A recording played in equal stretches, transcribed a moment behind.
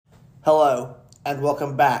Hello, and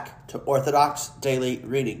welcome back to Orthodox Daily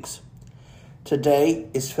Readings. Today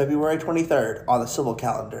is February 23rd on the civil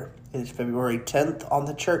calendar. It is February 10th on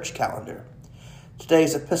the church calendar.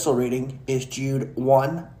 Today's epistle reading is Jude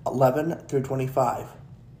 1:11 through 25.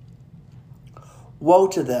 Woe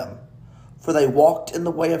to them, for they walked in the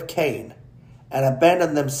way of Cain, and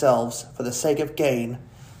abandoned themselves for the sake of gain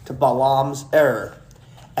to Balaam's error,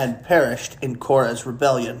 and perished in Korah's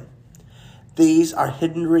rebellion. These are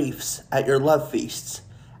hidden reefs at your love feasts,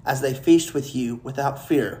 as they feast with you without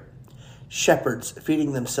fear. Shepherds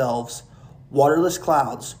feeding themselves, waterless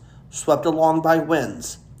clouds, swept along by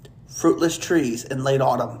winds, fruitless trees in late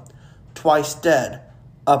autumn, twice dead,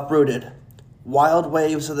 uprooted, wild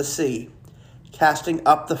waves of the sea, casting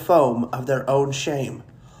up the foam of their own shame,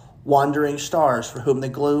 wandering stars for whom the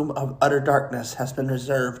gloom of utter darkness has been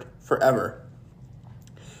reserved forever.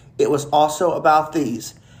 It was also about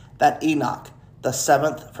these that Enoch, the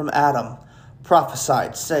seventh from Adam,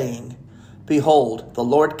 prophesied, saying, Behold, the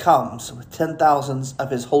Lord comes with 10,000s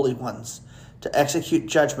of his holy ones, to execute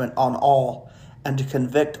judgment on all, and to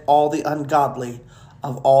convict all the ungodly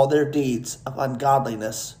of all their deeds of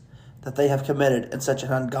ungodliness that they have committed in such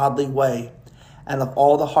an ungodly way, and of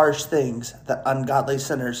all the harsh things that ungodly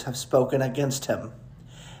sinners have spoken against him.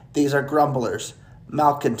 These are grumblers,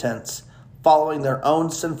 malcontents, following their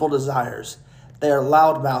own sinful desires. They are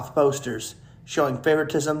loudmouth boasters, showing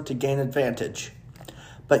favoritism to gain advantage.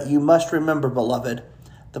 But you must remember, beloved,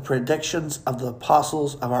 the predictions of the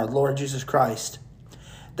apostles of our Lord Jesus Christ.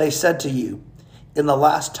 They said to you, In the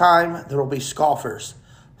last time there will be scoffers,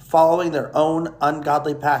 following their own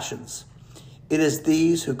ungodly passions. It is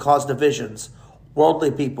these who cause divisions, worldly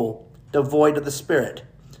people, devoid of the Spirit.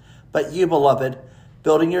 But you, beloved,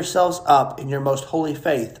 building yourselves up in your most holy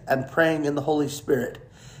faith and praying in the Holy Spirit,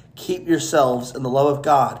 keep yourselves in the love of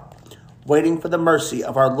God, waiting for the mercy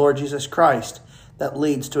of our Lord Jesus Christ that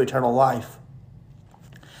leads to eternal life.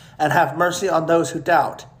 And have mercy on those who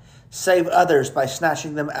doubt. Save others by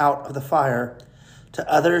snatching them out of the fire. To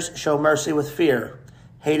others show mercy with fear,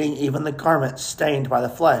 hating even the garment stained by the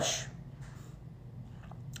flesh.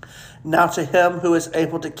 Now to him who is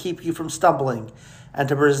able to keep you from stumbling, and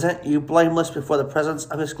to present you blameless before the presence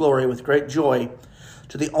of his glory with great joy,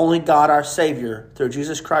 to the only God our Savior, through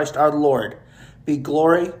Jesus Christ our Lord, be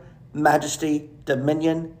glory, majesty,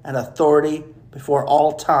 dominion, and authority before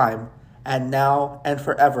all time, and now and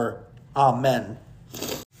forever. Amen.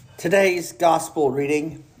 Today's gospel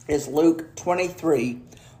reading is Luke 23,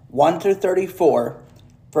 1 through 34,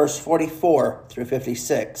 verse 44 through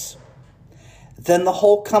 56. Then the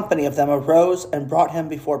whole company of them arose and brought him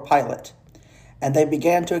before Pilate, and they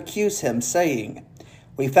began to accuse him, saying,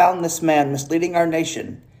 We found this man misleading our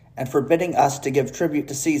nation, and forbidding us to give tribute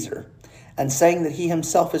to Caesar, and saying that he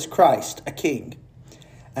himself is Christ, a king.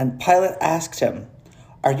 And Pilate asked him,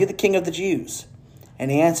 Are you the king of the Jews? And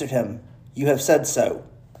he answered him, You have said so.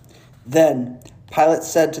 Then Pilate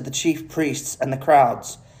said to the chief priests and the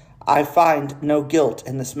crowds, I find no guilt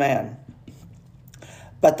in this man.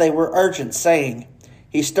 But they were urgent, saying,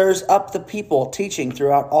 He stirs up the people, teaching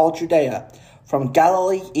throughout all Judea, from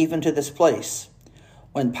Galilee even to this place.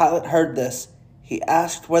 When Pilate heard this, he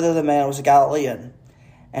asked whether the man was a Galilean.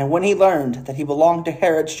 And when he learned that he belonged to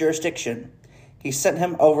Herod's jurisdiction, he sent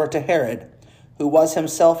him over to Herod, who was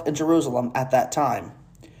himself in Jerusalem at that time.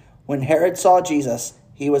 When Herod saw Jesus,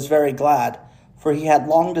 he was very glad, for he had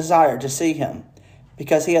long desired to see him,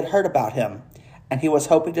 because he had heard about him, and he was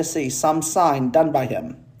hoping to see some sign done by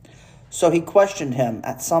him. So he questioned him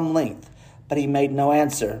at some length, but he made no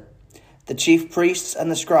answer. The chief priests and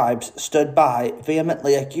the scribes stood by,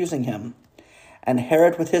 vehemently accusing him. And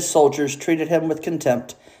Herod with his soldiers treated him with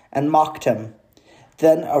contempt and mocked him.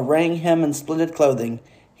 Then, arraying him in splendid clothing,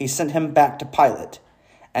 he sent him back to Pilate.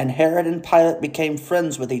 And Herod and Pilate became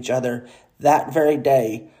friends with each other that very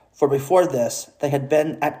day, for before this they had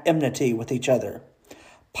been at enmity with each other.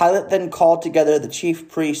 Pilate then called together the chief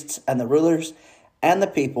priests and the rulers and the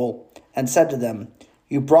people, and said to them,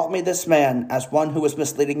 You brought me this man as one who was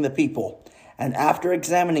misleading the people, and after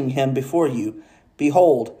examining him before you,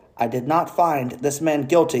 behold, I did not find this man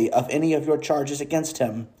guilty of any of your charges against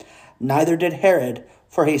him. Neither did Herod,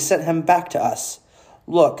 for he sent him back to us.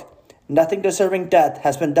 Look, nothing deserving death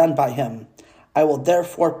has been done by him. I will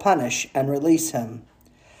therefore punish and release him.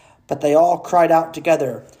 But they all cried out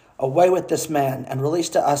together, Away with this man, and release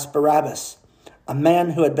to us Barabbas, a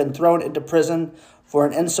man who had been thrown into prison for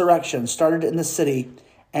an insurrection started in the city,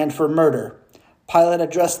 and for murder. Pilate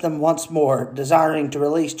addressed them once more, desiring to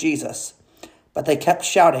release Jesus. But they kept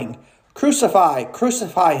shouting, Crucify,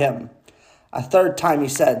 crucify him. A third time he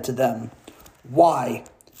said to them, Why?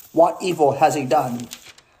 What evil has he done?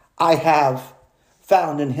 I have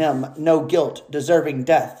found in him no guilt deserving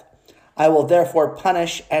death. I will therefore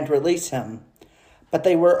punish and release him." But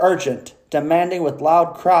they were urgent, demanding with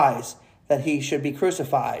loud cries that he should be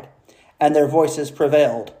crucified, and their voices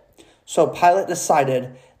prevailed. So Pilate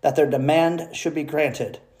decided that their demand should be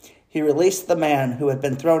granted. He released the man who had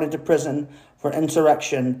been thrown into prison for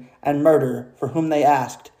insurrection and murder, for whom they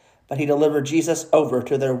asked, but he delivered Jesus over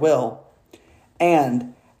to their will.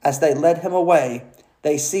 And as they led him away,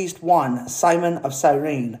 they seized one, Simon of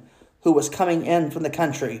Cyrene, who was coming in from the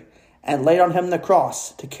country, and laid on him the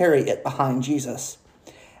cross to carry it behind Jesus.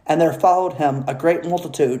 And there followed him a great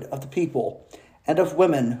multitude of the people, and of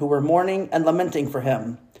women who were mourning and lamenting for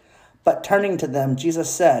him. But turning to them, Jesus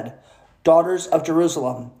said, "Daughters of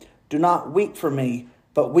Jerusalem, do not weep for me,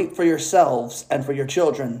 but weep for yourselves and for your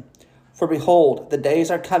children. For behold, the days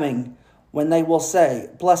are coming when they will say,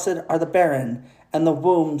 'Blessed are the barren, and the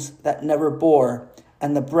wombs that never bore,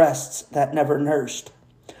 and the breasts that never nursed.'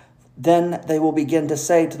 Then they will begin to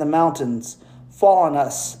say to the mountains, 'Fall on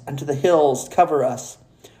us,' and to the hills, 'Cover us.'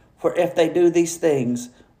 For if they do these things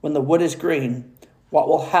when the wood is green, what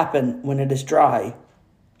will happen when it is dry?"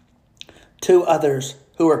 2 others,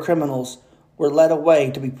 who were criminals, were led away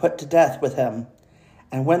to be put to death with him.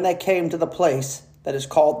 And when they came to the place that is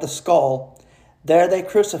called the Skull, there they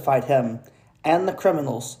crucified him and the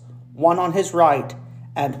criminals, one on his right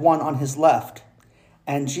and one on his left.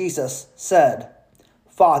 And Jesus said,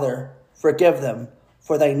 "Father, forgive them,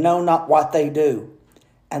 for they know not what they do."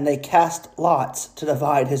 And they cast lots to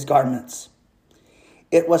divide his garments.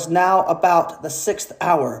 It was now about the 6th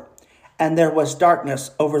hour, and there was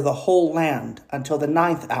darkness over the whole land until the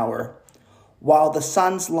 9th hour, while the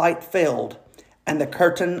sun's light failed, and the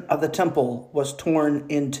curtain of the temple was torn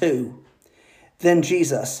in two. Then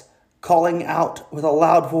Jesus, calling out with a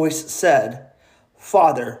loud voice, said,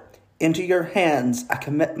 "Father, into your hands I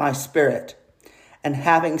commit my spirit." And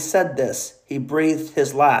having said this, he breathed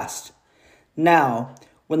his last. Now,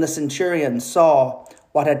 when the centurion saw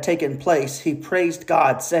what had taken place, he praised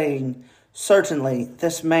God, saying, "Certainly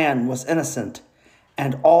this man was innocent."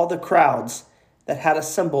 And all the crowds that had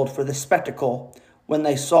assembled for the spectacle, when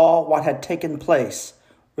they saw what had taken place,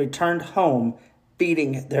 returned home,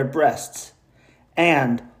 beating their breasts.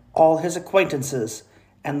 And all his acquaintances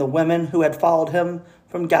and the women who had followed him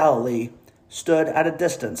from Galilee stood at a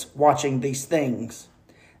distance watching these things.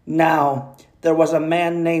 Now there was a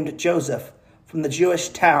man named Joseph from the Jewish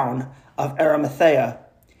town of Arimathea.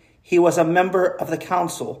 He was a member of the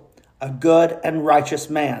council, a good and righteous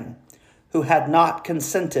man, who had not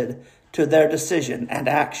consented to their decision and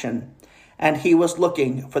action, and he was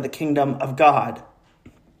looking for the kingdom of God.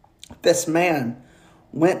 This man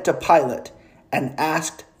went to Pilate and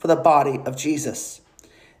asked for the body of Jesus.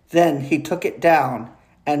 Then he took it down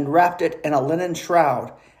and wrapped it in a linen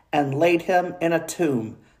shroud and laid him in a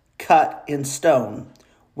tomb cut in stone,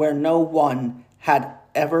 where no one had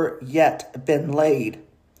ever yet been laid.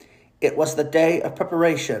 It was the day of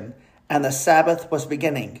preparation, and the Sabbath was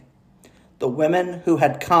beginning. The women who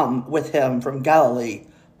had come with him from Galilee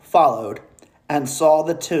followed and saw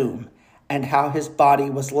the tomb and how his body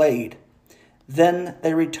was laid. Then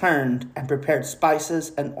they returned and prepared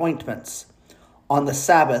spices and ointments. On the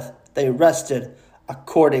Sabbath they rested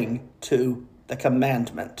according to the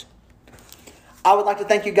commandment. I would like to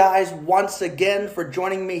thank you guys once again for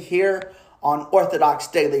joining me here on Orthodox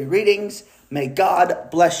Daily Readings. May God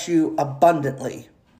bless you abundantly.